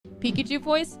Pikachu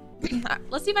voice?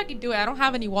 Let's see if I can do it. I don't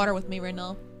have any water with me right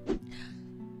now.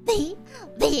 Pikachu.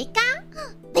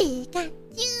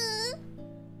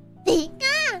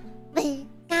 Pika.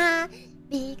 Pika.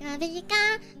 Pika.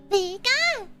 Pika. Pika.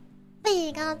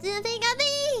 Pikachu.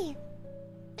 Pika.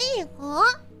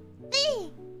 Pika.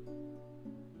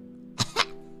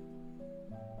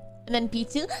 And then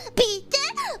Pichu. Pichu.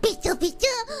 Pichu.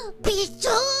 Pichu.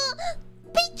 Pichu.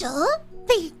 Pichu.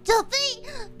 Pichu.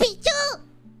 Pichu.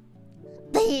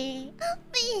 Pika.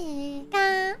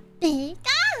 Pika.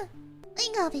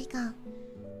 Pika. Pika.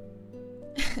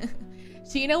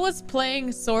 Sheena was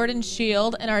playing Sword and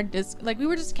Shield in our disc. Like, we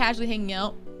were just casually hanging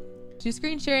out. She was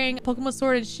screen sharing Pokemon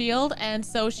Sword and Shield. And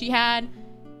so she had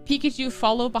Pikachu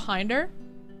follow behind her.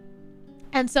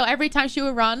 And so every time she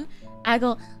would run, I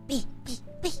go,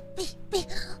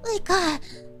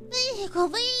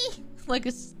 like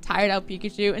a tired out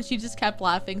Pikachu. And she just kept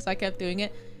laughing. So I kept doing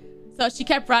it. So she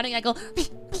kept running. I go,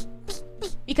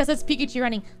 because it's Pikachu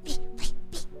running.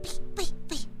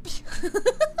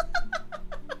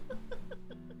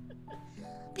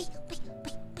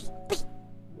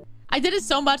 I did it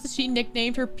so much that she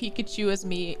nicknamed her Pikachu as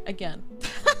me again.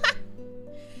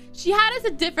 She had it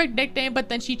as a different nickname, but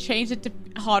then she changed it to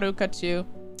Haruka too.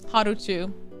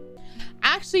 Haruchu.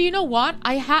 Actually, you know what?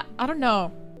 I don't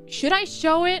know. Should I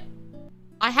show it?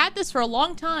 I had this for a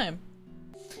long time.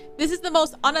 This is the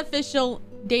most unofficial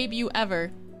debut ever.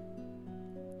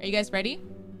 Are you guys ready?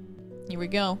 Here we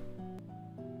go.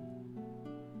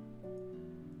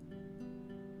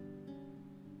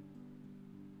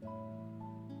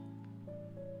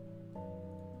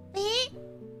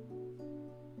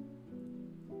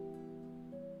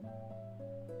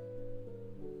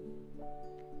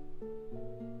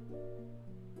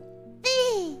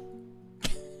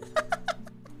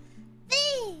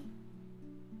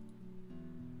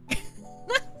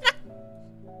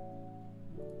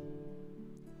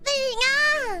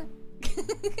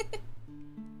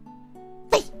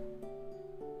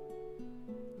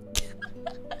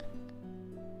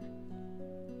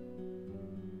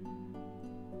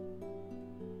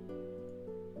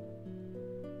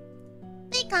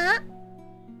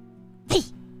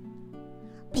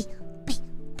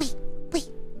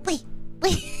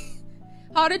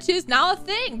 Haruchu's now a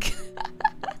thing.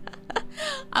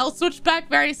 I'll switch back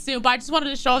very soon, but I just wanted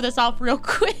to show this off real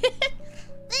quick.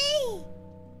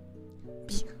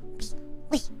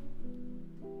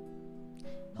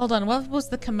 Hold on, what was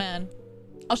the command?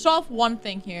 I'll show off one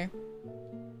thing here.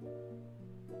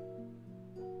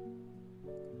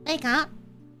 Wake up.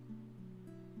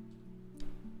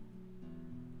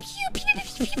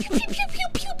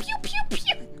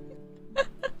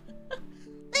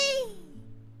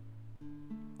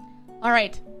 All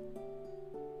right.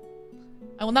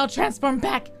 I will now transform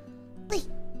back